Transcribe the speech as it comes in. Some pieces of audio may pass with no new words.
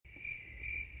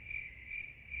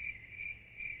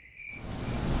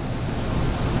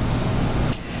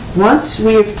once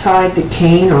we have tied the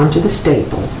cane onto the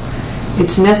staple,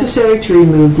 it's necessary to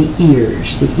remove the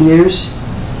ears. The ears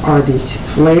are these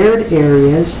flared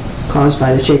areas caused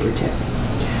by the shaper tip.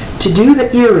 To do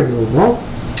the ear removal,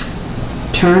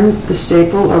 turn the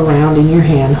staple around in your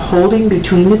hand, holding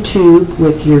between the tube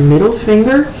with your middle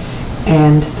finger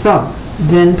and thumb.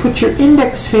 Then put your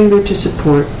index finger to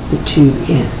support the tube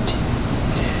end.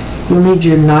 You'll need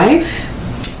your knife,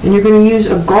 and you're going to use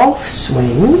a golf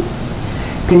swing.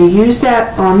 You're going to use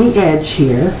that on the edge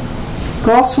here.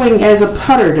 Golf swing as a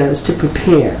putter does to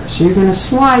prepare. So you're going to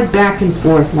slide back and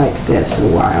forth like this a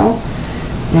while.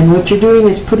 And what you're doing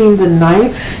is putting the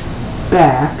knife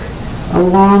back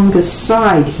along the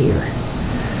side here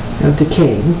of the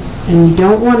cane. And you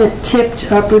don't want it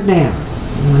tipped up or down.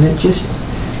 You want it just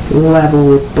level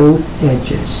with both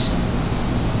edges.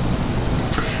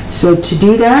 So to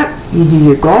do that, you do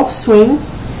your golf swing,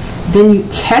 then you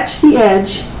catch the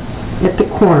edge at the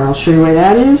corner. I'll show you where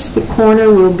that is. The corner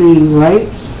will be right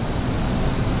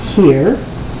here,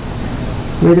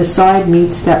 where the side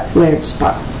meets that flared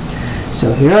spot.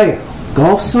 So here I go.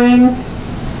 Golf swing,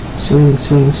 swing,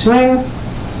 swing, swing.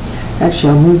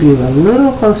 Actually, I'll move you a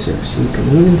little closer so you can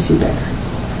even see better.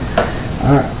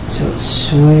 Alright, so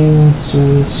swing,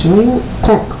 swing, swing,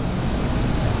 clunk.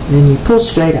 Then you pull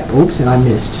straight up. Oops, and I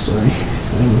missed, sorry.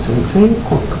 Swing, swing, swing,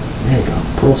 clunk. There you go.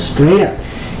 Pull straight up.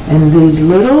 And these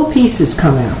little pieces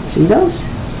come out. See those?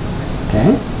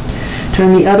 Okay.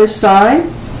 Turn the other side.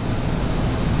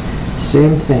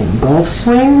 Same thing. Golf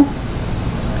swing.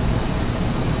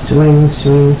 Swing,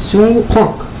 swing, swing,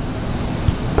 clunk.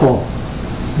 Pull.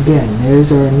 Again,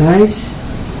 there's our nice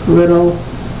little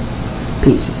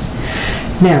pieces.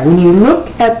 Now, when you look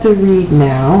at the reed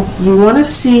now, you want to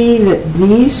see that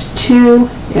these two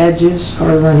edges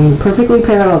are running perfectly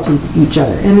parallel to each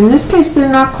other. And in this case, they're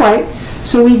not quite,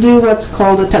 so we do what's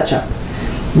called a touch-up.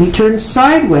 You turn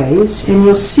sideways, and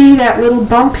you'll see that little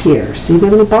bump here. See the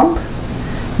little bump?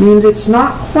 Means it's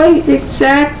not quite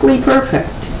exactly perfect.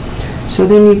 So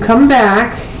then you come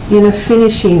back in a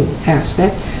finishing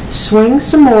aspect, swing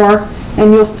some more,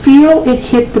 and you'll feel it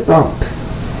hit the bump.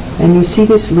 And you see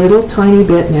this little tiny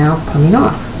bit now coming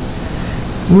off.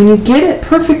 When you get it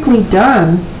perfectly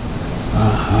done,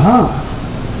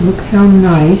 look how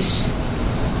nice.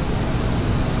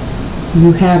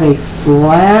 You have a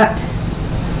flat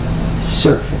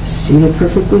surface. See it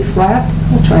perfectly flat?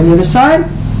 We'll try the other side.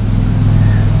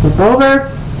 Flip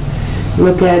over,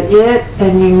 look at it,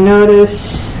 and you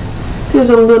notice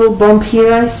there's a little bump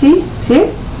here I see. See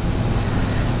it?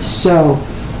 So,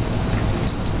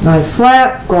 knife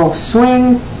flat, golf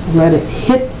swing, let it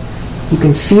hit. You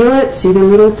can feel it. See the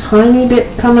little tiny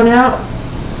bit coming out?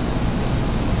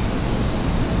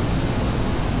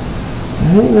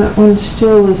 I think that one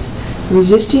still is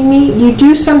resisting me. You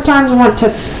do sometimes want to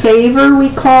favor, we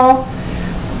call,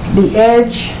 the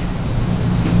edge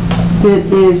that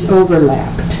is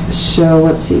overlapped. So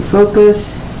let's see,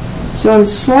 focus. So I'm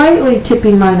slightly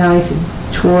tipping my knife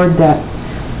toward that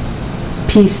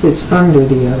piece that's under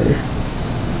the other.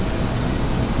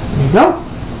 There you go.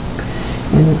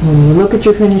 And when you look at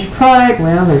your finished product,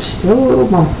 well, there's still a little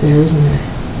bump there, isn't there?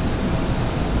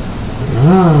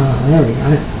 Ah, there we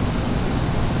got it.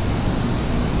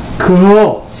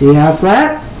 Cool. See how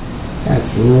flat?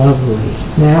 That's lovely.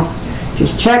 Now,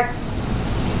 just check.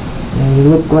 And you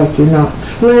look like you're not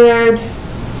flared.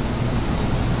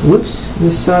 Whoops,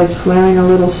 this side's flaring a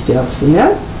little still. See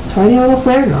that? Tiny little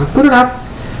flare, not good enough.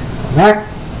 Go back,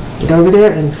 get over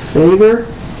there and favor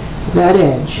that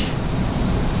edge.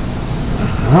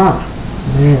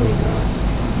 There we go.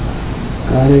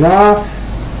 Got it off.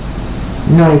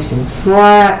 Nice and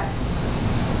flat.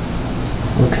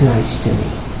 Looks nice to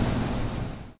me.